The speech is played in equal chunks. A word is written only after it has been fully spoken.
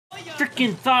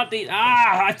Freaking thought they...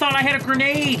 I thought I had a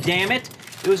grenade, damn it.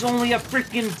 It was only a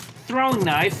freaking throwing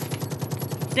knife.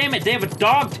 Damn it, they have a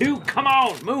dog too? Come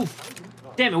on, move.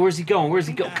 Damn it, where's he going? Where's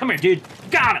he going? Come here, dude.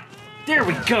 Got him. There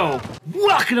we go.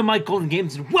 Welcome to Mike Golden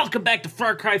Games, and welcome back to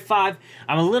Far Cry 5.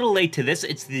 I'm a little late to this.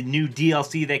 It's the new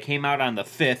DLC that came out on the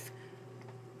 5th.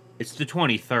 It's the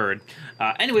 23rd.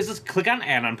 Anyways, let's click on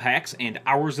add-on packs and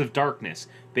Hours of Darkness.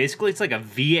 Basically, it's like a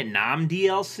Vietnam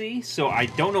DLC, so I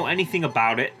don't know anything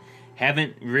about it.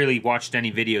 Haven't really watched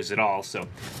any videos at all, so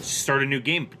let's start a new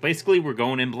game. Basically, we're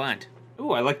going in blind.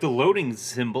 Ooh, I like the loading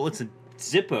symbol. It's a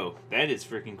Zippo. That is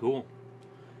freaking cool.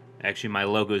 Actually, my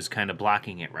logo is kind of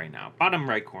blocking it right now. Bottom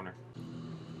right corner.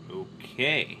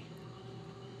 Okay.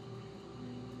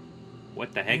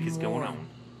 What the heck is going on?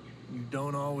 You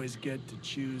don't always get to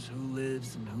choose who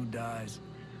lives and who dies.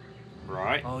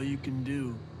 Right. All you can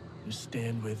do is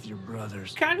stand with your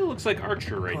brothers. Kind of looks like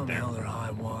Archer right Come there. hell or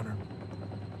high water.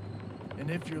 And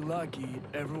if you're lucky,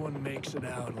 everyone makes it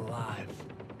out alive.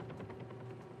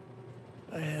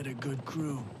 I had a good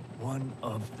crew. One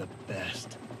of the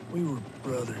best. We were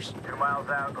brothers. 2 miles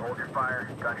out, hold your fire.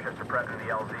 Gunships are prepping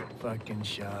the LZ. Fucking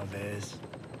Chavez.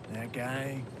 That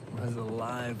guy was a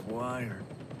live wire.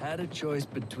 Had a choice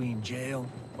between jail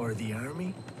or the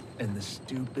army, and the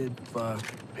stupid fuck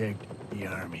picked the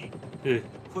army. Quit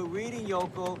reading,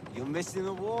 Yoko. You're missing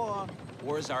the war.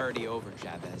 War's already over,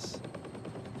 Chavez.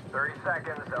 30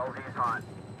 seconds, LZ's hot.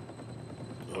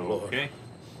 Okay.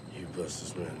 You bless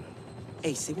this man.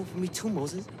 Hey, say one for me too,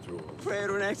 Moses. Pray I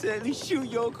don't accidentally shoot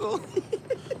Yoko.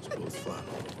 It's both fine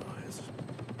otherwise.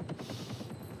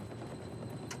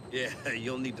 Yeah,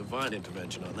 you'll need divine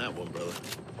intervention on that one, brother.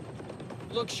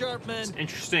 Look sharp, man. It's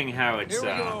interesting how it's, Here we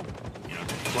go. you know,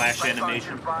 flash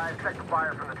animation. 5, check the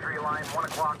fire from the tree line, 1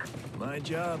 o'clock. My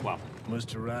job Well, was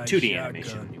to ride 2D shotgun.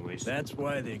 animation anyways. That's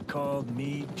why they called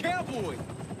me Cowboy!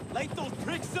 Light those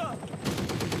pricks up!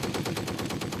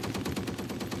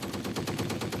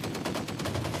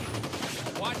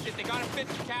 Watch it, they got a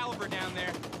 50 caliber down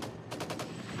there.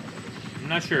 I'm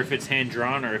not sure if it's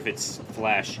hand-drawn or if it's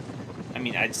flash. I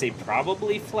mean, I'd say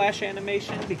probably flash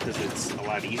animation because it's a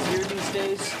lot easier these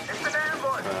days. It's an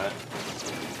ambush! But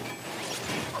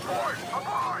Abort!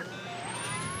 Abort!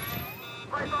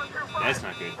 Right on 2-5. that's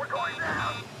not good. We're going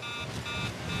down!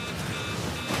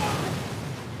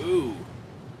 Ooh.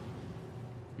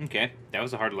 Okay, that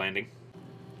was a hard landing.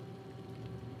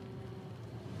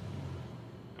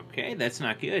 Okay, that's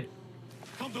not good.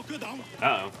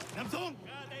 Uh-oh.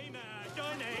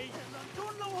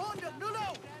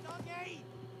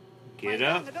 Get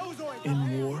up.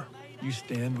 In war, you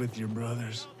stand with your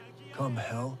brothers, come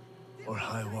hell or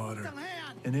high water.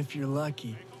 And if you're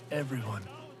lucky, everyone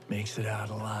makes it out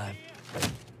alive.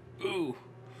 Ooh.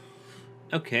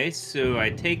 Okay, so I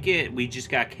take it we just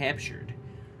got captured.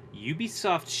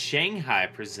 Ubisoft Shanghai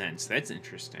presents. That's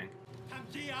interesting.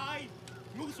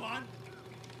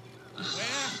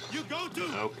 Where you go to?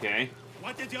 Okay.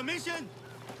 What is your mission?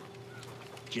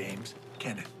 James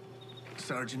Kenneth,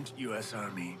 Sergeant U.S.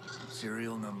 Army,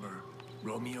 serial number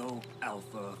Romeo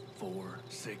Alpha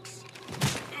 46.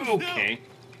 Okay.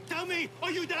 Tell me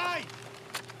or you die.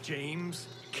 James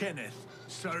Kenneth,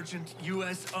 Sergeant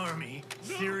U.S. Army,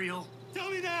 serial. Tell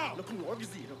me now.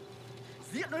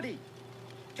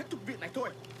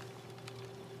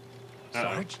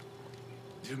 Sarge,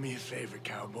 do me a favor,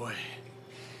 cowboy.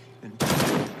 And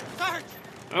Sarge.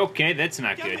 Okay, that's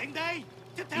not good. Day.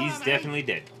 He's definitely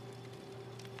dead.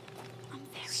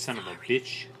 Son of a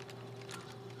bitch.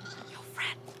 Your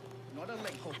friend.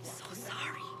 I'm so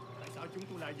sorry.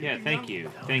 Yeah, thank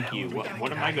you. Thank you.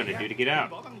 What am I going to do to get out?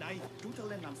 do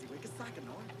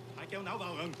you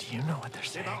know what they're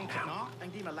saying now?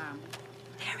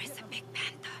 There is a big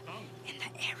panther in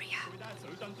the area.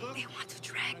 They want to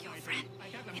drag your friend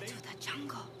into the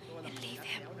jungle and leave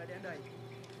him.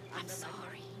 I'm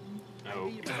sorry.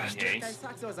 Okay.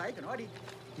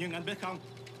 Nhưng anh biết không,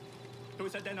 tôi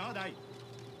sẽ để nó ở đây.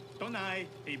 Tối nay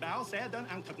thì báo sẽ đến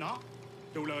ăn thịt nó.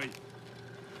 Đủ lời.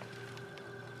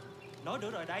 Nói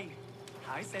được rồi đây.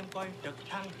 Hãy xem coi trực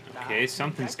thăng đã... Okay,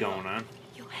 something's going on.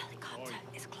 Your helicopter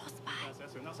is close by. Sẽ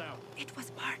xử nó sao? It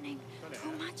was burning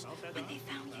too much when they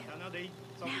found you. Nó đi.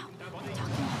 Now, we're talking about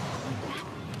that.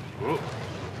 Whoa.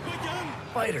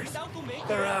 Fighters,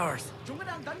 they're ours.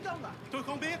 Tôi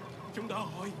không biết. Chúng đó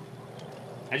hỏi.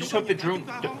 I just hope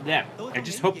I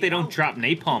just hope they don't drop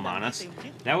napalm on us.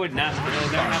 That would not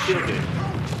feel good.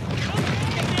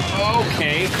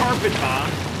 Okay, carpet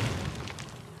bomb.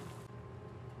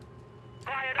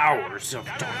 Hours of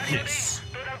Darkness.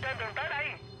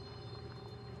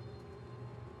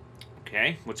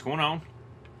 Okay, what's going on?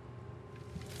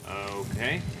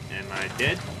 Okay, am I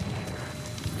dead?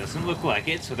 Doesn't look like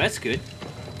it, so that's good.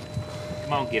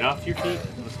 Come on, get off your feet.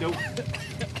 Let's go.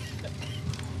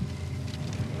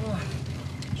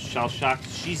 Shell shocked.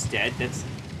 She's dead. That's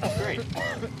great.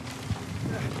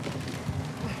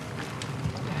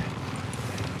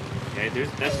 Okay,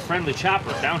 that's a friendly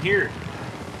chopper down here.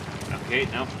 Okay,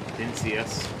 no, didn't see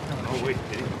us. Oh wait,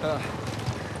 did he?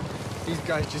 These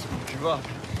guys just won't give up.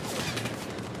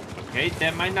 Okay,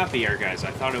 that might not be our guys.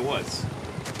 I thought it was.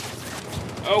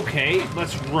 Okay,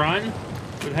 let's run.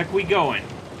 Where the heck are we going?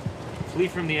 Flee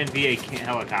from the NVA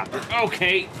helicopter.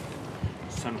 Okay.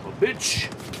 Son of a bitch.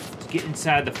 Let's get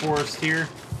inside the forest here.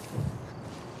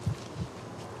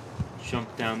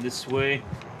 Jump down this way.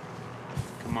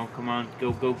 Come on, come on.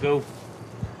 Go, go, go.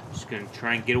 Just gonna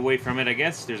try and get away from it, I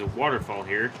guess. There's a waterfall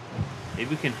here. Maybe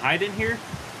we can hide in here?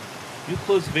 New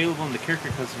clothes available in the character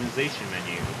customization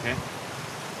menu. Okay.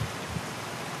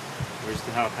 Where's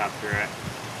the helicopter at?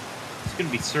 It's gonna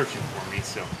be searching for me,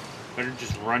 so better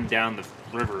just run down the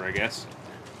river, I guess.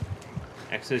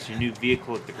 Access your new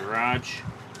vehicle at the garage.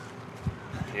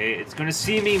 Okay, it's gonna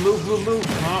see me. Move, move, move.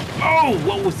 Come on. Oh,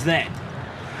 what was that?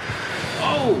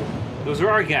 Oh, those are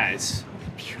our guys.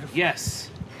 Beautiful. Yes.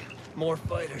 More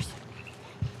fighters.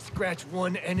 Scratch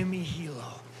one enemy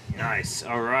helo. Nice.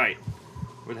 All right.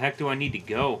 Where the heck do I need to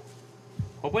go?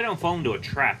 Hope I don't fall into a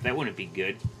trap. That wouldn't be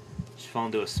good. Just fall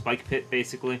into a spike pit,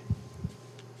 basically.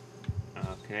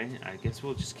 Okay, I guess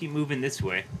we'll just keep moving this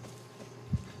way.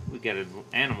 We got an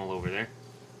animal over there.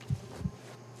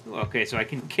 Ooh, okay, so I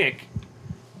can kick,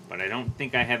 but I don't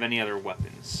think I have any other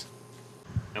weapons.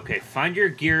 Okay, find your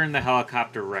gear in the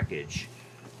helicopter wreckage.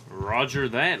 Roger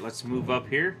that. Let's move up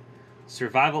here.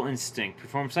 Survival instinct.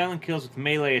 Perform silent kills with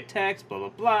melee attacks, blah, blah,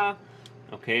 blah.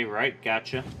 Okay, right,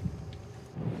 gotcha.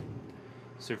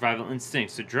 Survival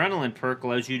instincts. Adrenaline perk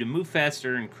allows you to move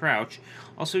faster and crouch.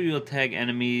 Also, you'll tag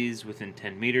enemies within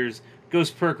 10 meters.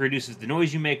 Ghost perk reduces the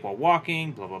noise you make while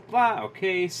walking, blah, blah, blah.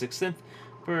 Okay, Sixth Sense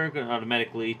perk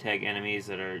automatically tag enemies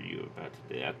that are you about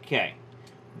to be. Okay,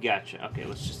 gotcha. Okay,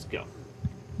 let's just go.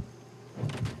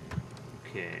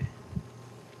 Okay.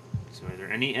 So are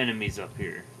there any enemies up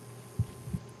here?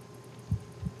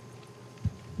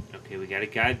 Okay, we got a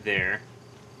guy there.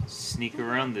 Sneak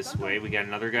around this way. We got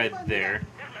another guy there.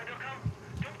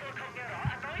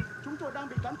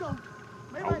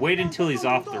 I'll wait until he's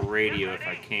off the radio if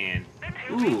I can.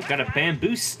 Ooh, got a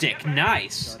bamboo stick.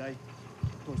 Nice.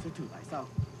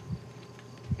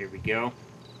 Here we go.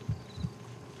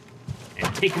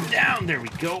 And take him down. There we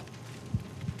go.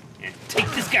 And take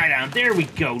this guy down. There we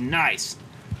go. Nice.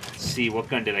 Let's see, what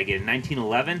gun did I get?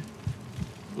 1911?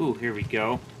 Ooh, here we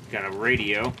go. Got a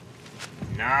radio.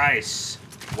 Nice.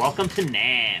 Welcome to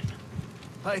Nam.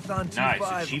 Python 2-5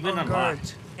 Nice. Achievement on guard.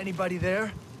 unlocked. Anybody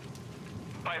there?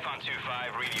 Python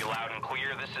 2-5, read you loud and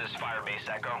clear. This is Firebase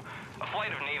Echo. A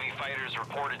flight of Navy fighters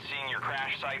reported seeing your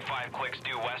crash site 5 clicks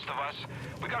due west of us.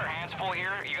 We got our hands full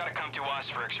here. You gotta come to us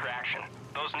for extraction.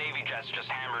 Those Navy jets just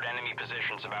hammered enemy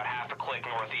positions about half a click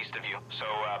northeast of you, so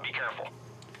be careful.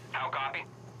 How copy?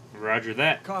 Roger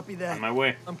that. Copy that. On my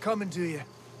way. I'm coming to you.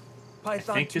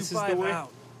 Python think this is the 2-5 way.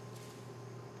 out.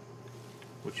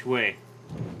 Which way?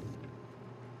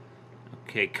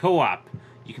 Okay, co-op.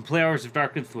 You can play Hours of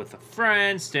Darkness with a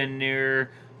friend, stand near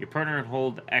your partner and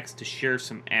hold X to share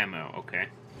some ammo. Okay.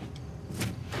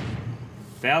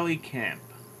 Valley Camp.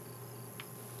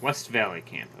 West Valley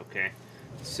Camp. Okay.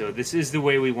 So this is the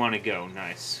way we want to go.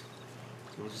 Nice.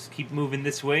 So we'll just keep moving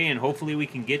this way and hopefully we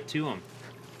can get to them.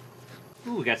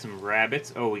 Ooh, we got some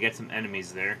rabbits. Oh, we got some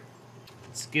enemies there.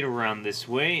 Let's get around this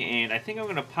way and I think I'm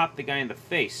going to pop the guy in the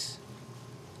face.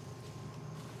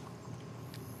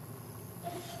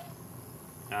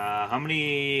 How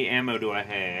many ammo do I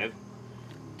have?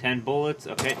 10 bullets.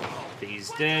 Okay,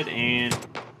 he's dead, and...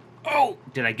 Oh!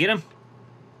 Did I get him?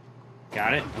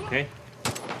 Got it. Okay.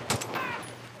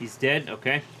 He's dead.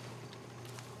 Okay.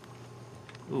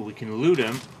 Ooh, we can loot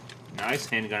him. Nice.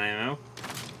 Handgun ammo.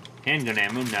 Handgun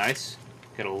ammo. Nice.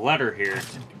 Got a letter here.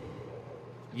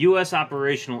 U.S.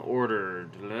 operational order.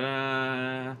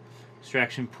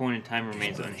 Extraction point and time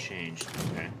remains unchanged.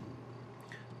 Okay.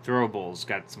 Throwables.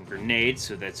 Got some grenades,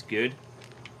 so that's good.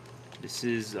 This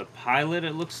is a pilot,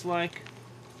 it looks like.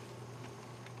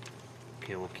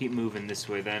 Okay, we'll keep moving this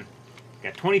way then.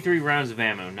 Got 23 rounds of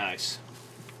ammo. Nice.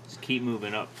 Just keep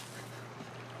moving up.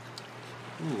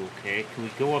 Ooh, okay. Can we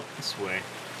go up this way?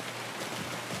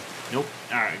 Nope.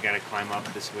 Alright, I gotta climb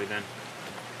up this way then.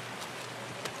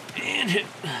 And hit.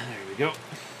 There we go.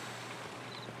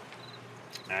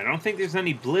 I don't think there's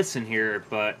any bliss in here,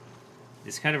 but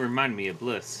this kind of reminded me of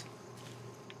Bliss.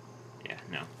 Yeah,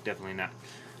 no, definitely not.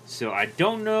 So I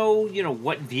don't know,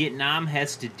 what Vietnam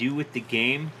has to do with the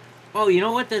game, Oh, you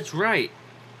know what? That's right.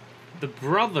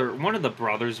 One of the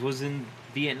brothers was in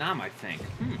Vietnam, I think.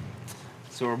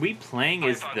 So are we playing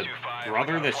as the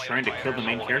brother that's trying to kill the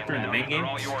main character in the main game?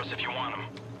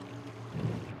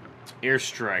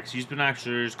 Airstrikes. Use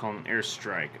binoculars, call them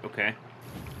airstrike. Okay.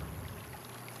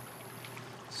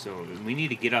 So we need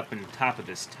to get up on top of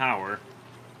this tower.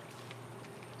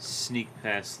 Sneak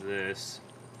past this.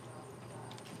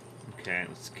 Okay,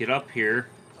 let's get up here.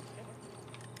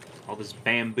 All this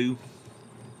bamboo.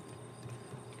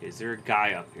 Okay, is there a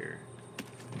guy up here?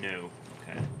 No.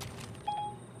 Okay.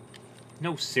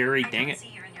 No, Siri, dang it.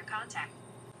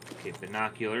 Okay,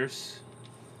 binoculars.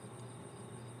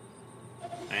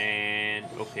 And,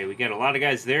 okay, we got a lot of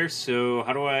guys there, so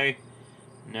how do I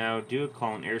now do it?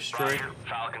 Call an airstrike.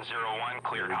 Falcon 01,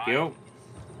 cleared. There we go.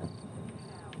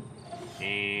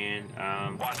 And,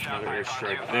 another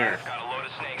airstrike there. Got a load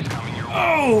of snakes coming your way.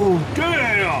 Oh,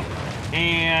 damn!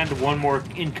 And one more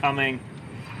incoming.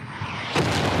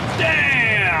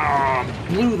 Damn!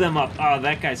 Blew them up. Oh,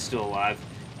 that guy's still alive.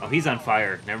 Oh, he's on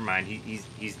fire. Never mind.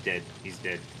 He's dead. He's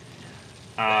dead.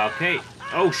 Okay.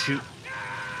 Oh, shoot.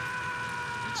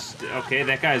 Okay,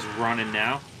 that guy's running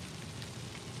now.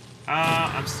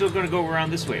 I'm still gonna go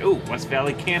around this way. Oh, West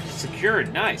Valley Camp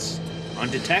secured. Nice.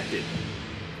 Undetected.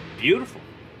 Beautiful.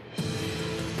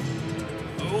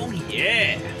 Oh,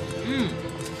 yeah.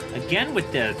 Again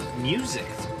with the music.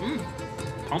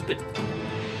 Pump it.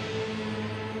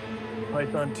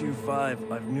 Python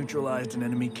 2-5, I've neutralized an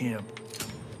enemy camp.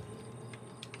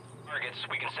 Targets,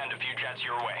 we can send a few jets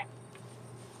your way.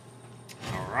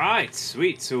 Alright,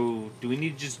 sweet. So, do we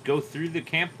need to just go through the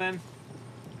camp then?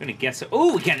 I'm gonna guess.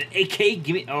 Oh, we got an AK.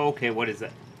 Give me. Oh, okay, what is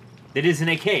that? That is an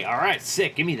AK. Alright,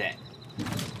 sick. Give me that.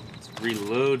 Let's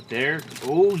reload there.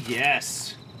 Oh,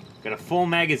 yes. Got a full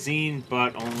magazine,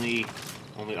 but only.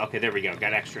 Okay, there we go.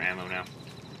 Got extra ammo now.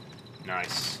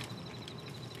 Nice.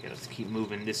 Okay, let's keep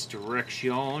moving this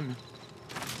direction.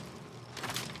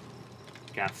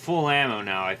 Got full ammo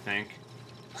now, I think.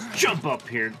 Let's jump up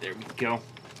here. There we go.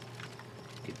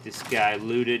 Get this guy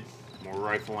looted. More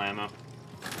rifle ammo.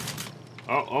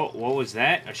 Oh, what was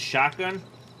that? A shotgun?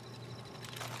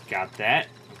 Got that.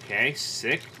 Okay,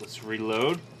 sick. Let's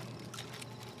reload.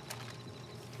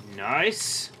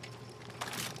 Nice.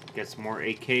 Get some more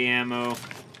AK ammo.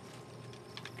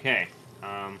 Okay.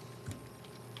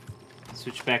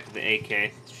 Switch back to the AK.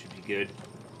 This should be good.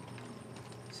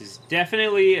 This is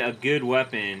definitely a good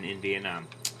weapon in Vietnam.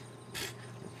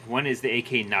 When is the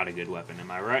AK not a good weapon?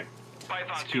 Am I right?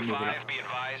 Python 2-5, be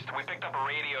advised. We picked up a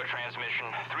radio transmission.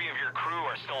 3 of your crew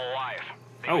are still alive.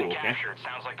 They've been captured.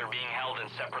 Sounds like they're being held in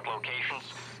separate locations.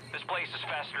 This place is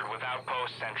festered with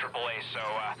outposts and AAA, so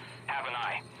have an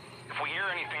eye. If we hear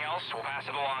anything else, we'll pass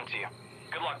it along to you.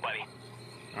 Good luck, buddy.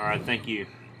 Alright, thank you.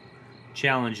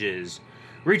 Challenges.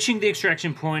 Reaching the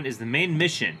extraction point is the main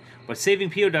mission, but saving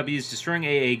POWs, destroying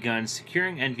AA guns,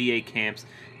 securing NVA camps,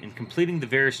 and completing the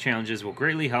various challenges will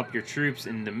greatly help your troops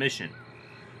in the mission.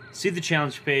 See the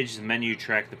challenge page, the menu,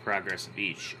 track the progress of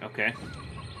each. Okay.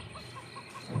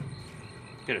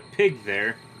 Got a pig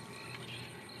there.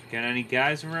 Got any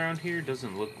guys around here?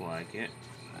 Doesn't look like it.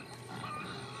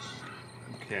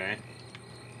 Okay.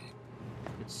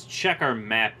 Let's check our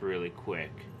map really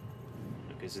quick.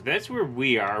 Okay, so that's where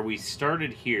we are. We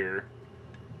started here,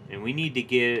 and we need to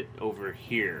get over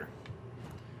here.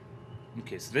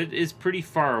 Okay, so that is pretty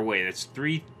far away. That's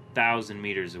 3,000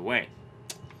 meters away.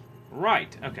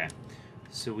 Right, okay.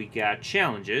 So we got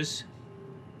challenges.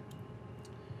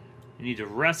 We need to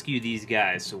rescue these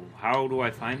guys. So how do I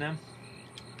find them?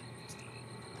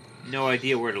 No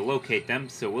idea where to locate them,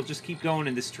 so we'll just keep going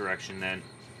in this direction then.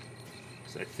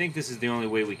 So I think this is the only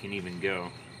way we can even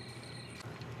go.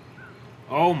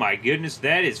 Oh my goodness,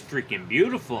 that is freaking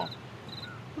beautiful.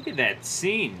 Look at that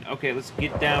scene. Okay, let's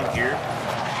get down here.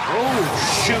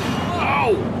 Oh, shoot.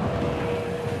 Oh!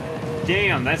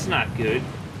 Damn, that's not good.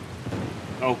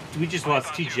 Oh, we just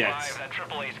lost 2 jets. That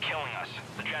AAA's killing us.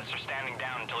 The jets are standing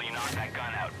down until you knock that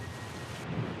gun out.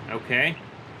 Okay.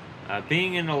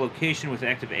 Being in a location with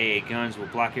active AA guns will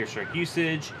block airstrike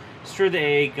usage. Destroy the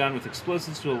AA gun with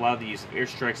explosives to allow the use of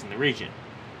airstrikes in the region.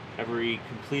 Every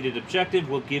completed objective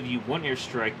will give you 1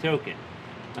 airstrike token.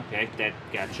 Okay, that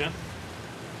gotcha.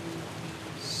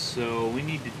 So we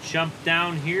need to jump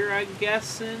down here, I'm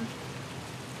guessing.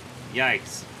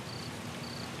 Yikes.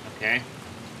 Okay.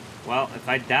 Well, if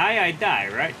I die, I die,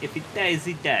 right? If it dies,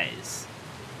 it dies.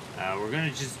 We're gonna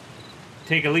just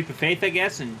take a leap of faith, I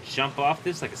guess, and jump off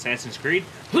this like Assassin's Creed.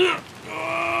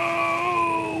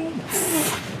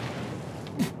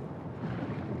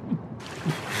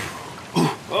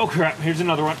 Oh crap, here's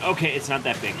another one. Okay, it's not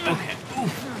that big. Okay.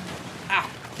 Oof. Ah,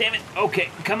 Damn it.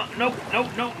 Okay, come on. Nope, nope,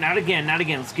 nope. Not again, not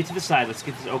again. Let's get to the side. Let's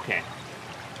get this. Okay.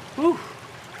 Whew.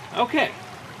 Okay.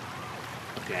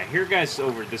 Okay, I hear guys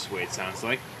over this way, it sounds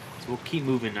like. So we'll keep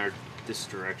moving this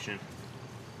direction.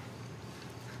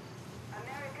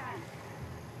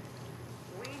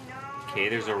 Okay,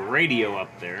 there's a radio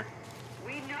up there.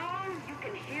 We know you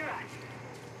can hear us.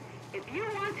 If you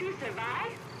want to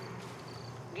survive,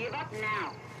 give up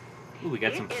now. Ooh, we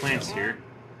got some plants here.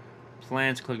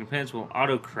 Plants, clicking plants will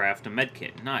auto-craft a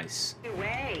medkit. Nice.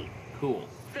 Away. Cool.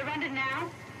 Surrender now,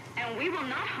 and we will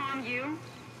not harm you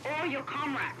or your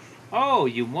comrades. Oh,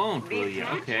 you won't, will Be you?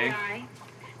 smart, Okay. Jedi.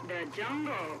 The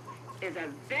jungle is a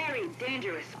very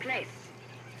dangerous place.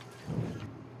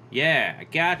 Yeah, I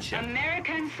gotcha.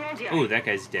 American soldier. Oh, that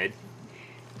guy's dead.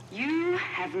 You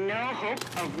have no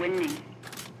hope of winning.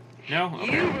 No? You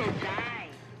Okay. will die.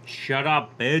 Shut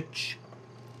up, bitch.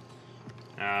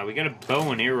 We got a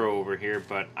bow and arrow over here,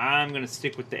 but I'm gonna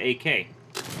stick with the AK.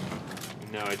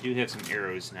 No, I do have some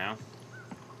arrows now.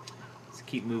 Let's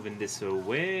keep moving this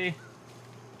away.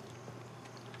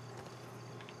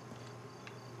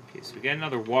 Okay, so we got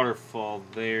another waterfall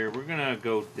there. We're gonna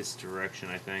go this direction,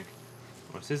 I think.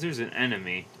 Oh, it says there's an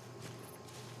enemy.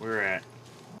 Where at?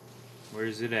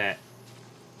 Where's it at?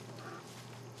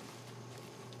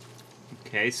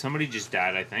 Okay, somebody just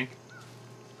died, I think.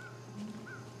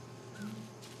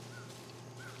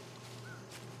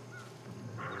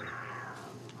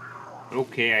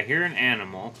 Okay, I hear an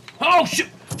animal. Oh, shit!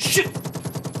 Shit!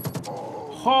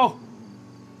 Oh!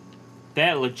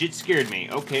 That legit scared me.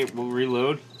 Okay, we'll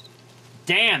reload.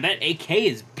 Damn, that AK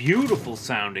is beautiful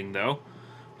sounding, though.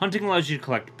 Hunting allows you to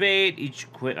collect bait. Each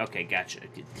quit. Okay, gotcha.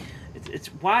 It's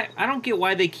why I don't get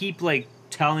why they keep like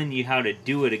telling you how to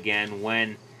do it again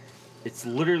when it's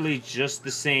literally just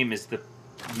the same as the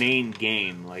main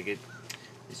game. Like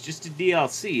it's just a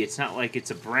DLC. It's not like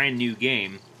it's a brand new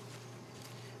game.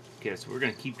 Okay, so we're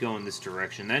gonna keep going this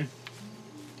direction then.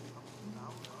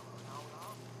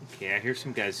 Okay, I hear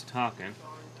some guys talking.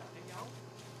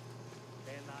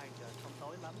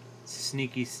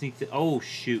 Sneaky, sneak. Oh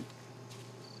shoot.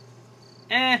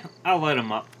 I'll let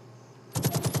him up.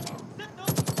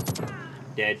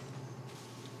 Dead.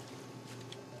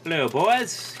 Hello,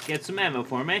 boys. Get some ammo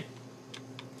for me.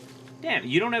 Damn,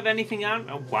 you don't have anything on?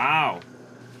 Oh, wow.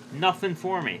 Nothing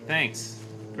for me. Thanks.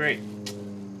 Great.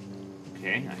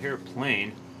 Okay, I hear a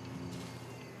plane.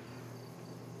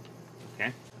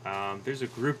 Okay. There's a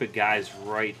group of guys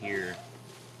right here.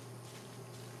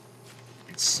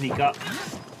 Let's sneak up.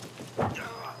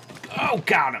 Oh,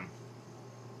 got him.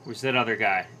 Where's that other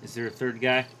guy? Is there a third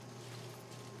guy?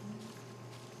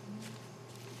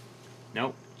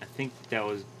 Nope. I think that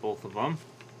was both of them.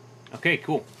 Okay,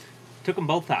 cool. Took them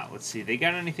both out. Let's see. They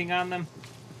got anything on them?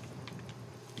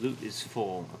 Loot is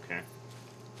full. Okay.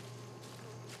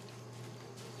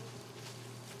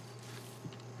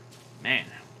 Man,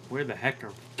 where the heck are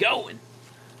we going?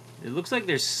 It looks like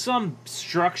there's some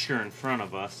structure in front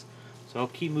of us. So I'll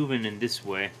keep moving in this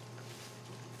way.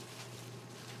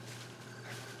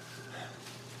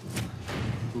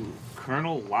 Ooh,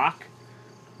 Colonel Locke?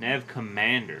 Nav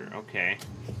Commander. Okay.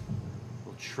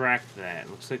 We'll track that.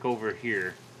 Looks like over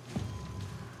here.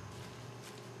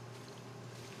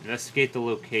 Investigate the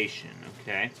location.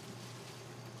 Okay.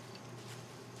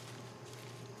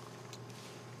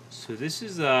 So this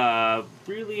is a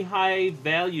really high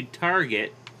valued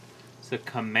target. It's a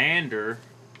commander.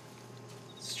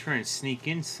 Let's try and sneak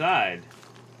inside.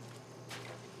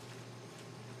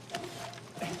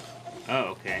 Oh,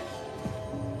 okay.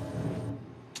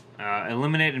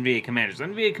 Eliminate NVA commanders.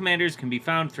 NVA commanders can be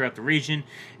found throughout the region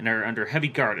and are under heavy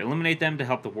guard. Eliminate them to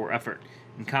help the war effort.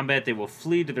 In combat, they will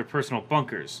flee to their personal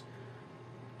bunkers.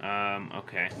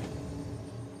 Okay.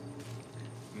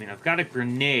 I mean, I've got a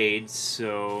grenade,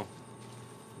 so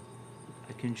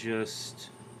I can just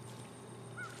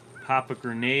pop a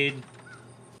grenade.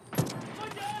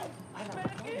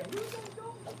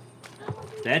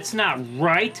 That's not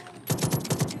right.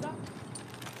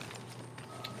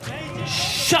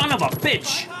 Son of a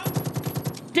bitch!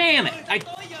 Damn it! I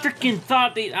freaking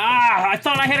thought they... I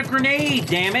thought I had a grenade,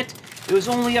 damn it! It was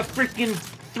only a freaking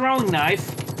throwing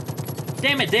knife.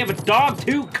 Damn it, they have a dog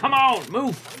too? Come on,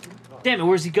 move! Damn it,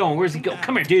 where's he going? Where's he going?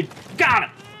 Come here, dude. Got him!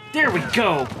 There we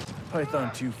go! Python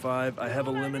 2-5, I have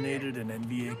eliminated an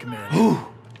NVA commander. Whew.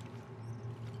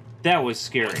 That was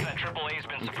scary. That AAA's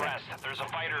been suppressed. There's a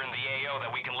fighter in the AO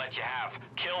that we can let you have.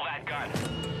 Kill that gun.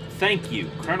 Thank you.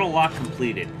 Colonel Locke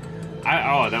completed.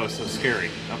 Oh, that was so scary.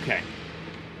 Okay.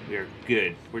 We are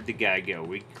good. Where'd the guy go?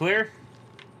 We clear?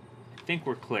 I think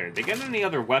we're clear. They got any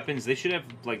other weapons? They should have,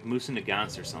 like, Moose and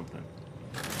Nagants or something.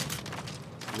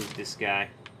 Move this guy.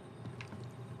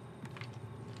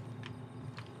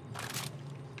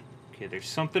 Okay, there's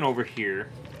something over here.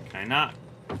 Can I not?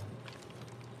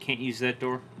 Can't use that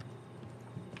door.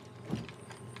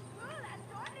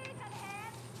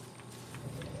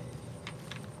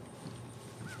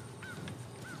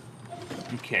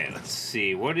 Okay, let's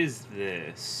see. What is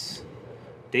this?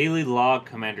 Daily log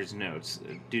commander's notes.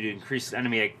 Due to increased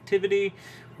enemy activity,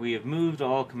 we have moved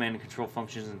all command and control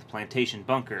functions into the plantation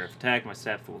bunker. If attacked, my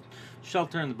staff will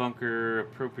shelter in the bunker,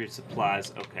 appropriate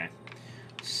supplies. Okay.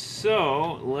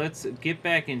 So, let's get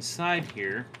back inside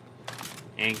here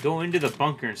and go into the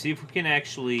bunker and see if we can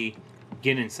actually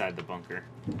get inside the bunker.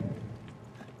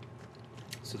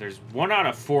 So there's 1 out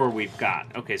of 4 we've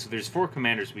got. Okay, so there's 4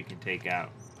 commanders we can take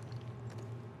out.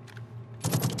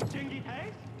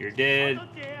 You're dead.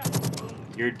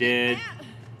 You're dead.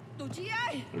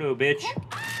 Hello, bitch.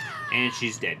 And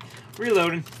she's dead.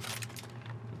 Reloading.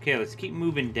 Okay, let's keep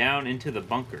moving down into the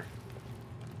bunker.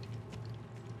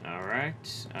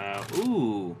 Alright.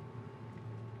 Ooh.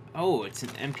 Oh, it's an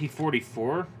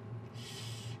MP44.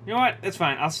 You know what? That's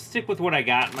fine. I'll stick with what I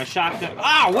got. My shotgun.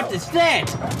 Ow! What is that?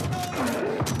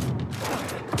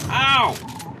 Ow!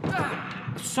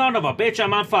 Son of a bitch,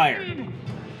 I'm on fire.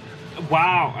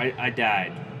 Wow, I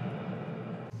died.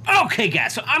 Okay,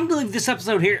 guys, so I'm gonna leave this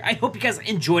episode here. I hope you guys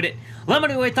enjoyed it. Let me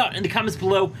know what you thought in the comments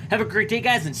below. Have a great day,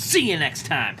 guys, and see you next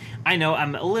time. I know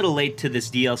I'm a little late to this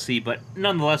DLC, but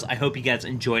nonetheless, I hope you guys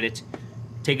enjoyed it.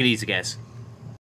 Take it easy, guys.